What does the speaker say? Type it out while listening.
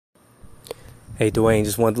Hey, Dwayne,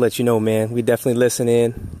 just wanted to let you know, man, we definitely listen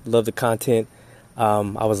in, love the content.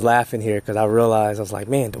 I was laughing here because I realized, I was like,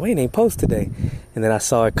 man, Dwayne ain't post today. And then I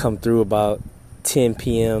saw it come through about 10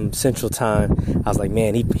 p.m. Central Time. I was like,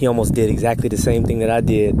 man, he almost did exactly the same thing that I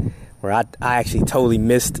did, where I actually totally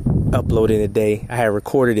missed uploading today. I had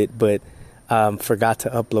recorded it, but forgot to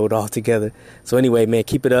upload altogether. So anyway, man,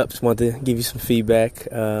 keep it up. Just wanted to give you some feedback.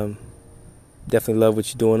 Definitely love what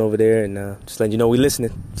you're doing over there, and just letting you know we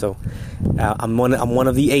listening. So I'm one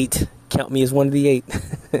of the 8. Count me as one of the 8.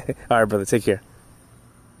 All right, brother, take care.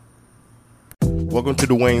 Welcome to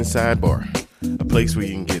Dwayne Sidebar, a place where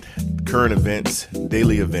you can get current events,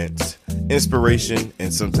 daily events, inspiration,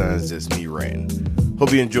 and sometimes just me ranting.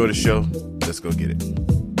 Hope you enjoy the show. Let's go get it.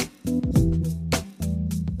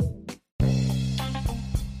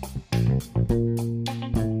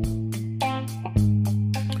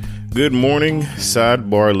 Good morning,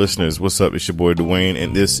 Sidebar listeners. What's up? It's your boy Dwayne,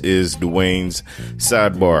 and this is Dwayne's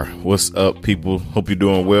Sidebar. What's up, people? Hope you're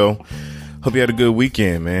doing well. Hope you had a good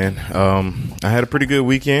weekend, man. I had a pretty good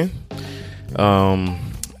weekend. I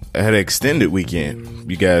had an extended weekend.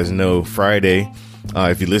 You guys know Friday,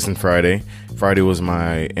 if you listen Friday was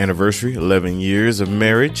my anniversary, 11 years of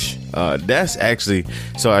marriage. That's actually,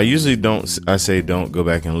 so I usually I say don't go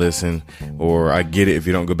back and listen, or I get it if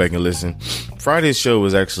you don't go back and listen. Friday's show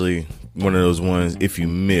was actually one of those ones, if you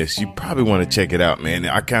miss, you probably want to check it out, man.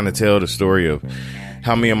 I kind of tell the story of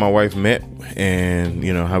how me and my wife met and,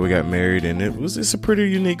 you know, how we got married. And it's a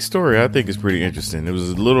pretty unique story. I think it's pretty interesting. It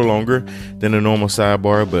was a little longer than a normal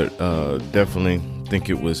sidebar, but definitely think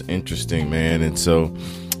it was interesting, man. And so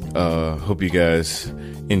hope you guys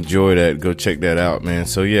enjoy that. Go check that out, man.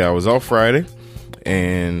 So yeah, I was off Friday,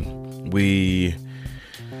 and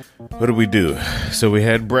what did we do? So we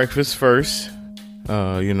had breakfast first,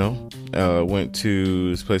 went to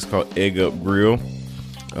this place called Egg Up Grill,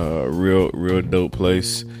 real dope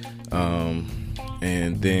place.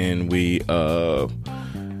 And then we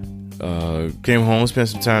came home, spent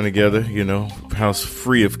some time together, house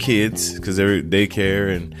free of kids because they're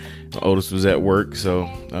daycare, and my oldest was at work, so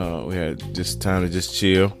we had just time to just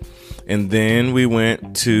chill. And then we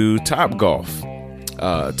went to Topgolf.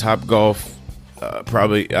 Topgolf,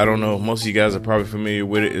 probably, I don't know, most of you guys are probably familiar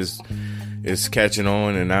with it. It's catching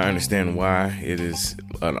on, and I understand why. It is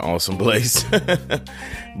an awesome place.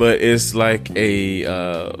 But it's like a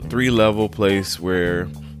 3-level place where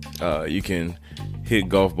you can hit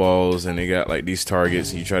golf balls, and they got like these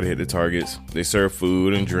targets, and you try to hit the targets. They serve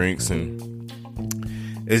food and drinks, and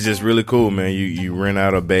it's just really cool, man. You rent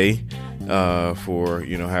out a bay for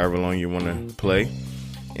however long you want to play,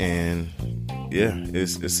 and yeah,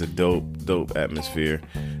 it's a dope atmosphere.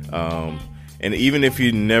 And even if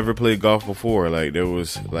you never played golf before, like there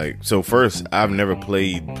was so first, I've never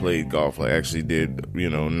played golf, like actually did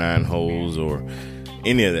 9 holes or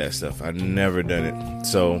any of that stuff. I've never done it,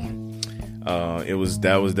 so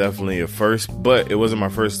that was definitely a first. But it wasn't my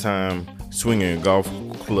first time swinging a golf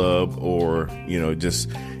club, or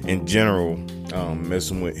just in general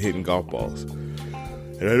messing with hitting golf balls.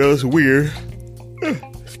 And I know it's weird.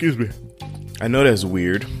 Excuse me. I know that's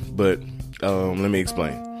weird, but let me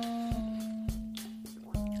explain.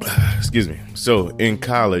 Excuse me. So in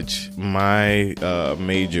college, my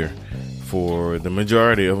major for the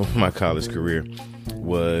majority of my college career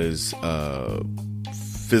was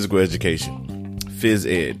physical education, phys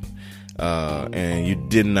ed. And you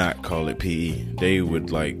did not call it PE. They would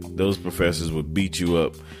those professors would beat you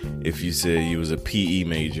up if you said you was a PE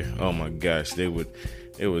major. Oh my gosh, they would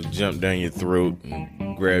jump down your throat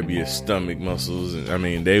and grab your stomach muscles. And I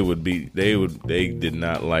mean, they did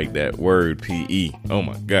not like that word PE. Oh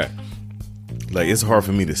my God. It's hard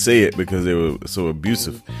for me to say it because they were so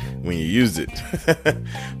abusive when you used it.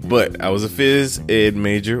 But I was a phys ed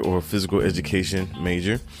major, or physical education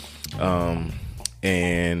major.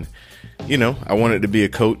 And I wanted to be a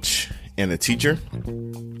coach and a teacher.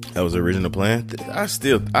 That was the original plan.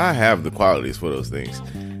 I have the qualities for those things.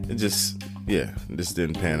 It just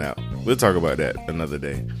didn't pan out. We'll talk about that another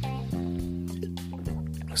day.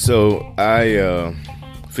 So I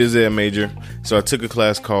phys ed major. So I took a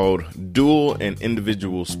class called Dual and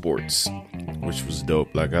Individual Sports, which was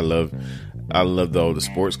dope. I loved all the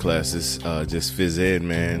sports classes. Just phys ed,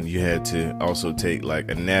 man. You had to also take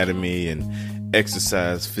anatomy and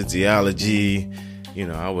exercise physiology. I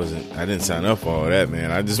didn't sign up for all that,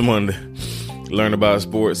 man. I just wanted to learn about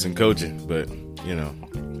sports and coaching, but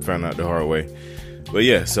found out the hard way. But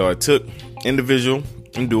yeah, so I took individual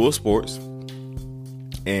and dual sports,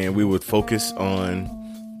 and we would focus on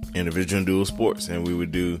individual and dual sports, and we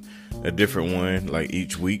would do a different one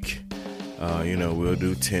each week. We'll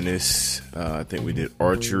do tennis. I think we did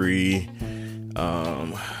archery.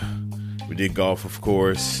 We did golf, of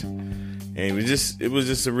course, and it was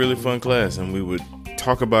just a really fun class, and we would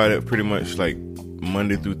talk about it pretty much like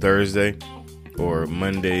Monday through Thursday, or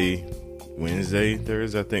Monday, Wednesday,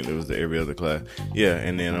 Thursday. I think it was every other class. Yeah,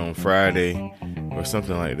 and then on Friday or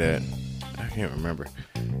something like that. I can't remember.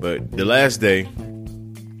 But the last day,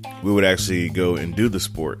 we would actually go and do the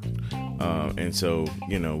sport. And so,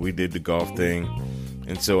 we did the golf thing.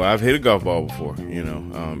 And so I've hit a golf ball before,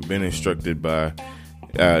 been instructed by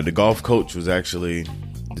the golf coach was actually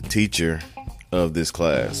the teacher of this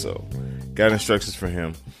class. So got instructions from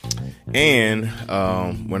him. And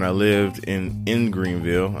when I lived in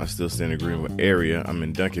Greenville, I still stay in the Greenville area. I'm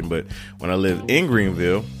in Duncan, but when I lived in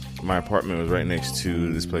Greenville, my apartment was right next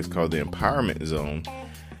to this place called the Empowerment Zone.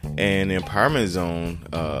 And the Empowerment Zone,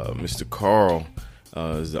 Mr. Carl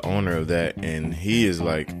is the owner of that, and he is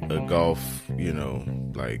like a golf,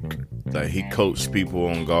 like he coached people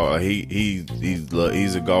on golf.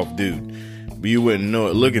 He's a golf dude. But you wouldn't know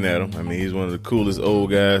it looking at him. I mean, he's one of the coolest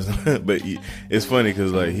old guys. But it's funny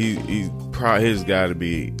because like he's probably his got to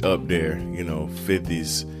be up there,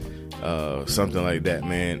 50s, something like that,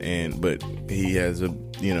 man. But he has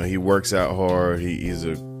he works out hard. He's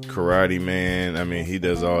a karate man. I mean, he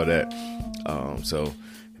does all that. So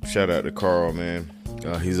shout out to Carl, man.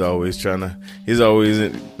 He's always having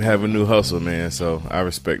a new hustle, man. So I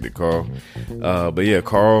respect it, Carl. But yeah,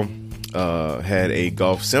 Carl had a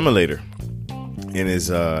golf simulator in his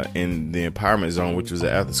in the Empowerment Zone, which was an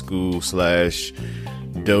after school /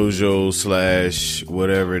 dojo /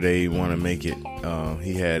 whatever they want to make it.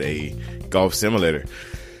 He had a golf simulator,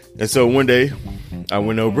 and so one day I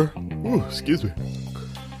went over. Excuse me.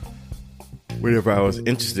 Whenever I was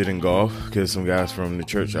interested in golf, because some guys from the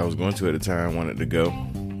church I was going to at the time wanted to go,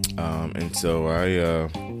 and so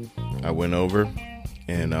I went over,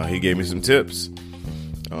 and he gave me some tips.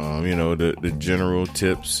 The general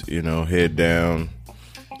tips, head down,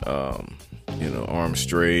 arm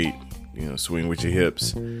straight, swing with your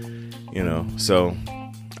hips, so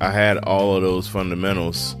I had all of those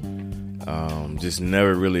fundamentals, just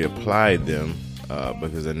never really applied them,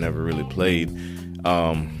 because I never really played.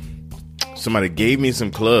 Somebody gave me some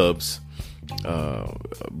clubs,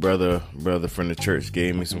 brother from the church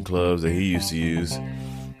gave me some clubs that he used to use,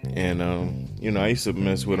 and, I used to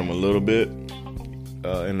mess with them a little bit.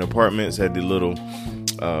 In the apartments, had the little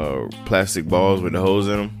plastic balls with the holes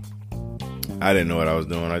in them. I didn't know what I was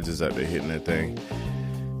doing. I just out there hitting that thing.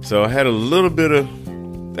 So I had a little bit of,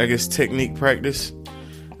 I guess, technique practice.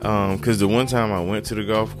 Because the one time I went to the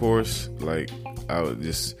golf course, like I was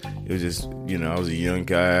just, I was a young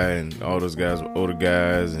guy, and all those guys were older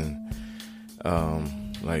guys, and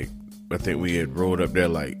I think we had rolled up there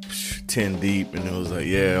like 10 deep, and it was like,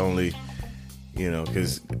 yeah, only.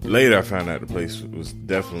 Because later I found out the place was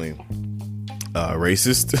definitely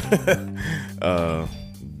racist.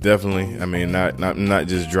 Definitely. I mean, not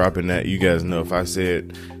just dropping that. You guys know if I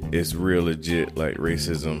said it's real legit, like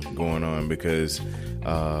racism going on, because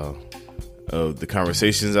of the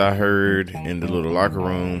conversations I heard in the little locker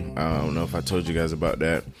room. I don't know if I told you guys about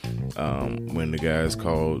that. When the guys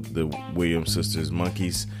called the Williams sisters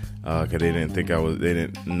monkeys, because they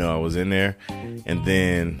didn't know I was in there, and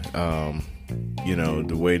then.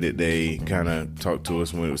 The way that they kind of talked to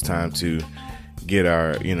us when it was time to get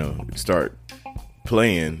our, start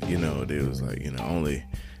playing, they was like, only,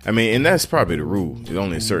 I mean, and that's probably the rule. There's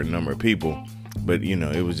only a certain number of people, but,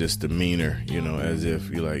 it was just demeanor, as if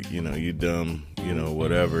you're like, you dumb,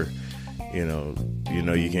 whatever,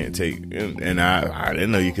 you can't take, and I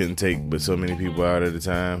didn't know you couldn't take but so many people out at a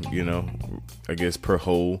time, I guess per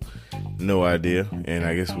hole, no idea. And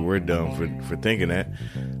I guess we were dumb for thinking that.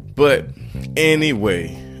 But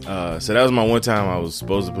anyway, so that was my one time I was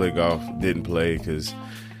supposed to play golf. Didn't play because,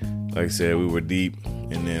 like I said, we were deep.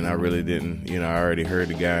 And then I really didn't, I already heard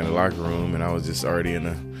the guy in the locker room, and I was just already in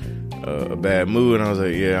a bad mood. And I was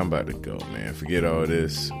like, yeah, I'm about to go, man. Forget all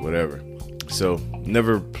this, whatever. So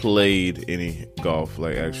never played any golf,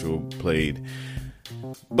 like actual played.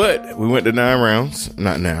 But we went to 9 rounds.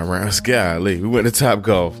 Not 9 rounds, golly. We went to Top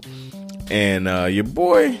Golf. And your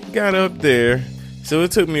boy got up there. So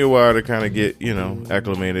it took me a while to kind of get,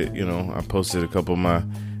 acclimated. I posted a couple of my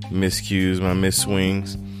miscues, my miss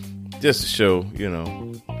swings, just to show,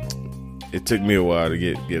 it took me a while to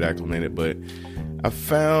get acclimated. But I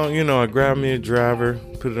found, I grabbed me a driver,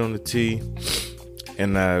 put it on the tee,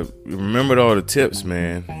 and I remembered all the tips,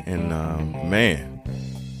 man. And, man,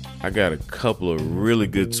 I got a couple of really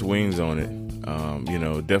good swings on it.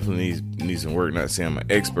 Definitely needs some work. Not saying I'm an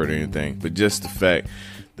expert or anything, but just the fact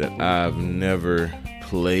that I've never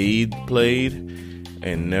played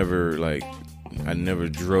and never I never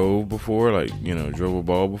drove before, like, drove a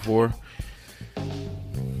ball before.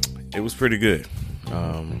 It was pretty good.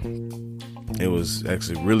 It was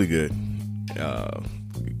actually really good.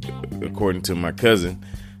 According to my cousin,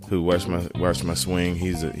 who watched my swing,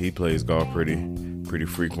 he plays golf pretty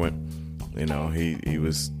frequent. He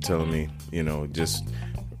was telling me, just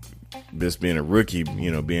being a rookie,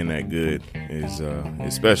 being that good is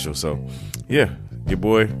special. So, yeah, your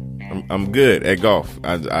boy, I'm good at golf.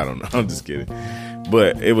 I don't know. I'm just kidding.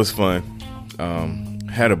 But it was fun.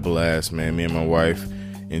 Had a blast, man. Me and my wife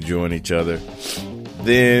enjoying each other.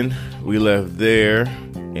 Then we left there,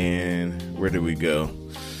 and where did we go?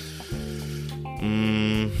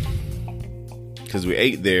 Because we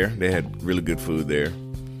ate there. They had really good food there.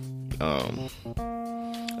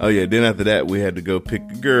 Oh yeah, then after that we had to go pick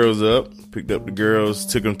the girls up. Picked up the girls,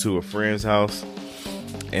 took them to a friend's house,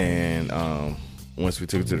 and once we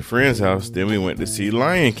took them to the friend's house, then we went to see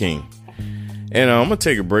Lion King. And I'm gonna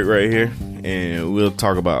take a break right here, and we'll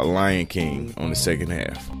talk about Lion King on the second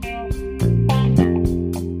half.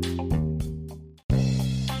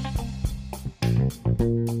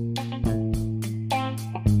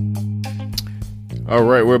 All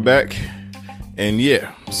right, we're back. And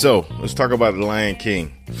yeah, so let's talk about The Lion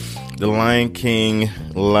King. The Lion King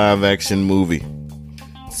live action movie.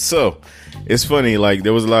 So it's funny, like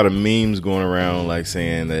there was a lot of memes going around like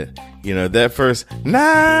saying that, that first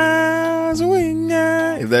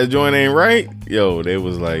if that joint ain't right, they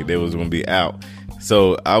was gonna be out.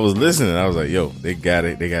 So I was listening, I was like, they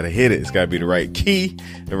gotta hit it. It's gotta be the right key,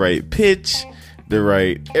 the right pitch, the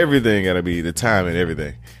right everything, gotta be the time and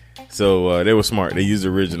everything. So they were smart. They used the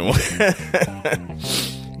original one.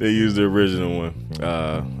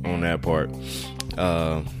 On that part.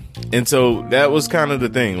 And so that was kind of the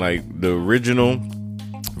thing, like the original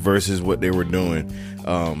versus what they were doing.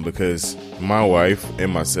 Because my wife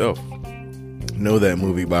and myself know that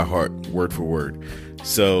movie by heart, word for word.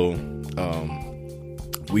 So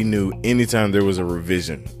we knew anytime there was a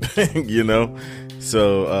revision,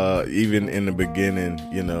 So even in the beginning,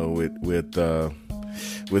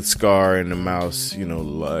 with Scar and the mouse,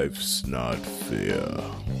 life's not fair.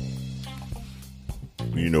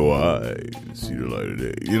 I see the light of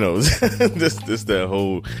day. Just that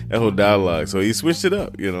whole dialogue. So he switched it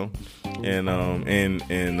up, and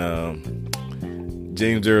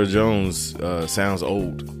James Earl Jones sounds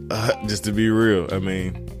old. Just to be real, I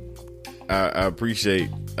mean, I appreciate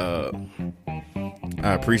God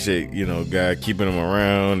keeping him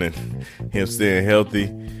around and him staying healthy,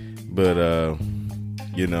 but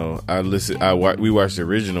we watched the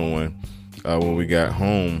original one when we got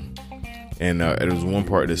home, and there was one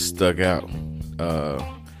part that stuck out,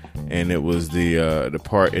 and it was the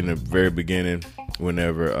part in the very beginning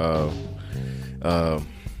whenever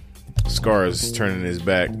Scar is turning his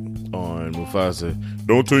back on Mufasa.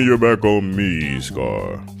 Don't turn your back on me,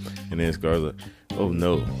 Scar. And then Scar's like, oh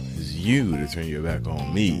no, it's you to turn your back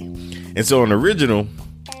on me. And so on the original,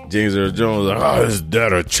 James Earl Jones was like, is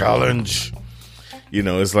that a challenge?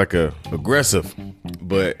 It's like aggressive,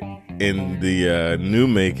 but in the new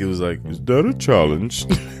make, it was like, is that a challenge?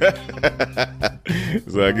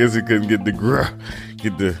 So I guess he couldn't get the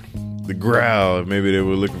growl. Maybe they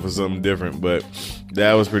were looking for something different, but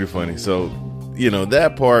that was pretty funny. So,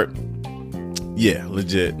 that part, yeah,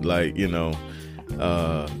 legit. Like, it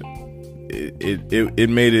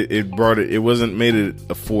made it. It brought it. It made it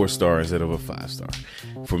a 4-star instead of a 5-star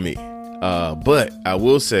for me. But I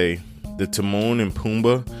will say, the Timon and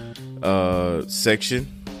Pumbaa section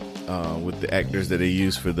with the actors that they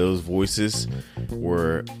used for those voices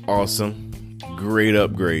were awesome. Great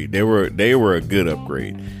upgrade. They were a good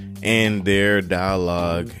upgrade, and their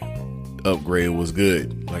dialogue upgrade was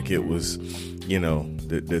good. Like it was,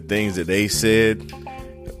 the things that they said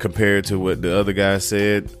compared to what the other guy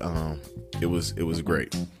said. It was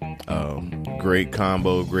great. Great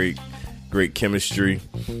combo. Great chemistry.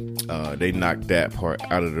 They knocked that part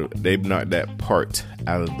out of the park.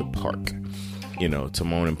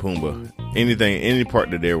 Timon and Pumbaa. Any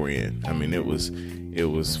part that they were in. I mean, it was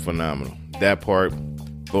phenomenal. That part,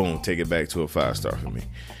 boom, take it back to a 5-star for me.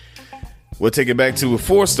 What take it back to a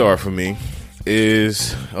 4-star for me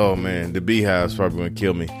is, oh man, the Beehive's probably gonna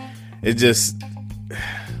kill me. It just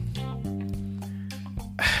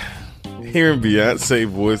hearing Beyonce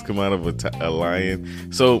voice come out of a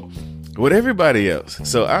lion. So with everybody else,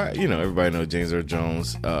 so everybody knows James Earl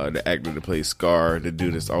Jones, the actor that plays Scar, the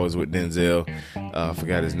dude that's always with Denzel. I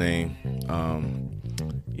forgot his name.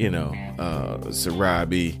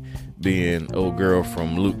 Sarabi being old girl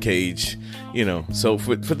from Luke Cage. So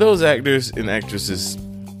for those actors and actresses,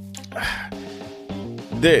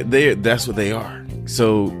 they that's what they are.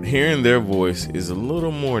 So hearing their voice is a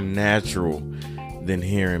little more natural than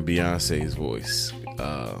hearing Beyonce's voice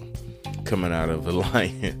coming out of a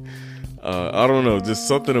lion. I don't know, just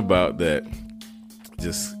something about that.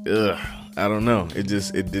 Just I don't know. It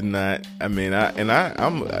did not. I mean,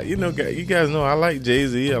 I'm you guys know I like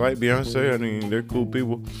Jay-Z. I like Beyonce. I mean, they're cool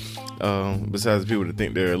people. Besides the people that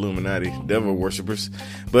think they're Illuminati devil worshippers,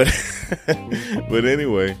 but but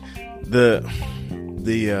anyway,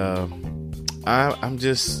 I'm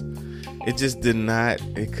just, it just did not,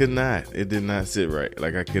 it did not sit right.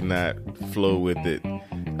 Like I could not flow with it.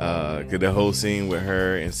 Cause the whole scene with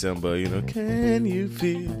her and Simba, can you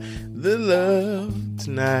feel the love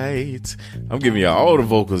tonight? I'm giving y'all all the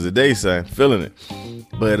vocals today, son, feeling it.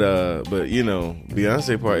 But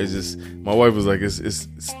Beyonce part is just, my wife was like, it's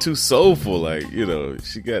too soulful. Like,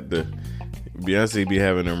 she got the, Beyonce be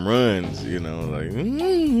having them runs, like,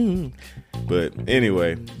 But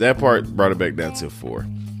anyway, that part brought it back down to 4.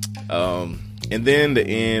 And then the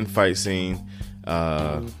end fight scene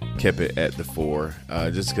kept it at the 4,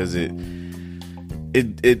 just because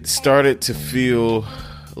it started to feel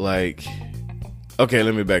like, okay,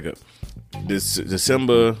 let me back up. The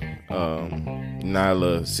Simba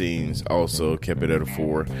Nyla scenes also kept it at a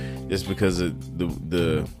 4, just because of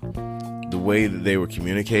the way that they were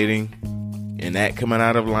communicating, and that coming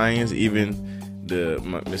out of Lions, even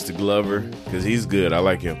Mr. Glover, because he's good, I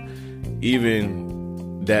like him.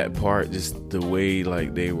 Even that part, just the way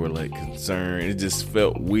like they were like concerned, it just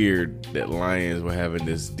felt weird that Lions were having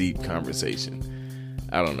this deep conversation.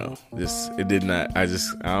 I don't know. I don't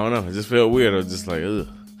know. It just felt weird. I was just like, ugh.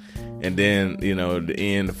 And then, the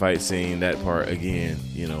end, the fight scene, that part again,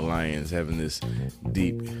 Lions having this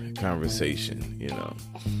deep conversation,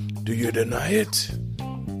 Do you deny it?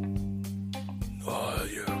 Oh,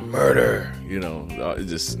 you're a murder. It's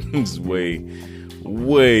just way,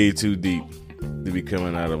 way too deep to be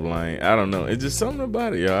coming out of Lion. I don't know. It's just something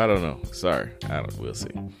about it, y'all. I don't know. Sorry. We'll see.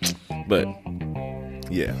 But,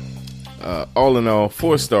 yeah. All in all,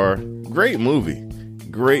 4-star. Great movie.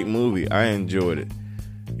 I enjoyed it.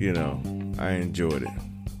 I enjoyed it.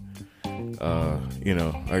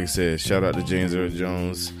 Like I said, shout out to James Earl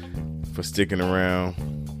Jones for sticking around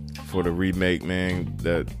for the remake, man.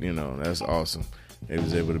 That's awesome. They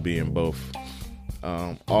was able to be in both.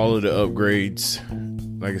 All of the upgrades,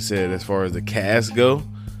 like I said, as far as the cast go,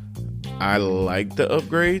 I like the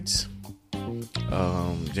upgrades.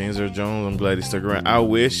 James Earl Jones, I'm glad he stuck around. I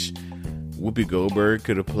wish Whoopi Goldberg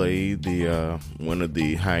could have played the one of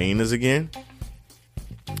the hyenas again.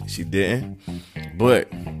 She didn't, but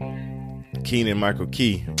Keegan Michael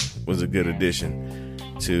Key was a good addition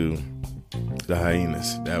to the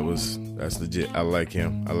hyenas. That's legit. I like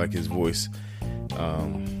him. I like his voice.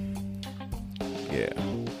 Yeah,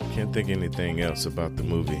 can't think anything else about the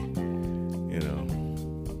movie.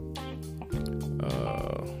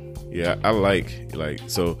 Yeah, I like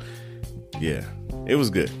so. Yeah, it was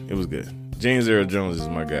good. James Earl Jones is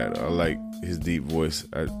my guy. I like his deep voice.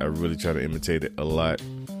 I really try to imitate it a lot.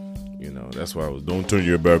 That's why don't turn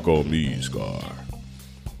your back on me, Scar.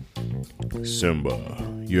 Simba,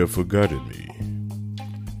 you have forgotten me.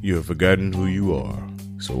 You have forgotten who you are,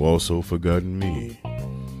 so also forgotten me.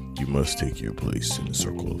 You must take your place in the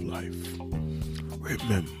circle of life.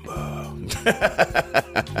 Remember.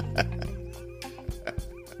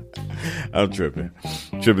 I'm tripping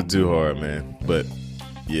too hard, man. But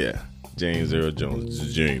yeah, James Earl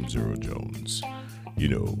Jones. James Earl Jones.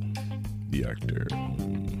 The actor.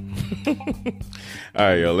 All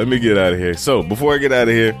right, y'all, let me get out of here. So before I get out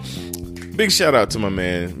of here, big shout out to my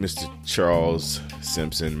man, Mr. Charles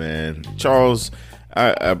Simpson, man. Charles,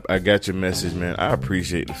 I got your message, man. I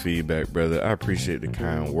appreciate the feedback, brother. I appreciate the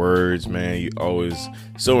kind words, man. You always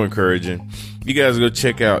so encouraging. You guys go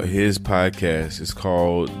check out his podcast. It's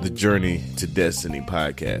called The Journey to Destiny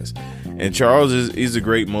podcast. And Charles he's a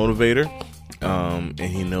great motivator, and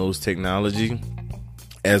he knows technology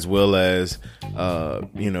as well as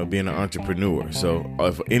being an entrepreneur. So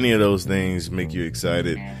if any of those things make you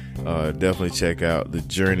excited, definitely check out the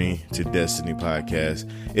Journey to Destiny podcast.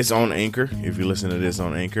 It's on Anchor, if you listen to this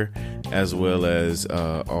on Anchor, as well as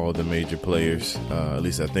all the major players. At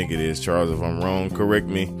least I think it is. Charles, if I'm wrong, correct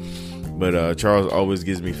me. But Charles always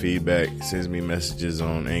gives me feedback, sends me messages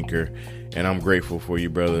on Anchor, and I'm grateful for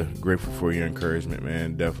you, brother. Grateful for your encouragement,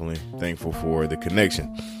 man. Definitely thankful for the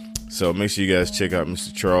connection. So make sure you guys check out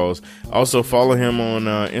Mr. Charles. Also follow him on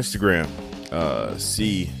Instagram,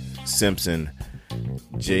 C Simpson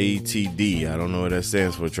JTD. I don't know what that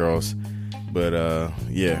stands for, Charles, but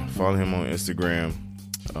yeah, follow him on Instagram.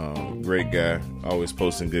 Great guy, always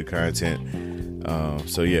posting good content.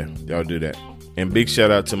 So yeah, y'all do that. And big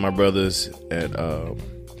shout out to my brothers at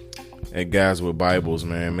Guys with Bibles,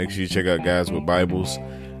 man. Make sure you check out Guys with Bibles.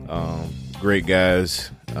 Great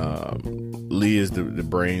guys. Lee is the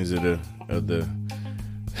brains of the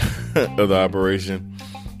of the operation.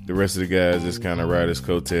 The rest of the guys just kind of ride his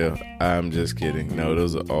coattail. I'm just kidding. No,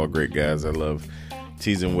 those are all great guys. I love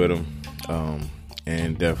teasing with them.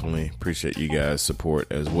 And definitely appreciate you guys'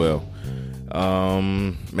 support as well.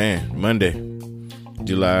 Man, Monday,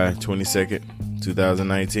 July 22nd,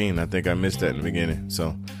 2019. I think I missed that in the beginning.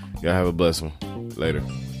 So y'all have a blessed one. Later.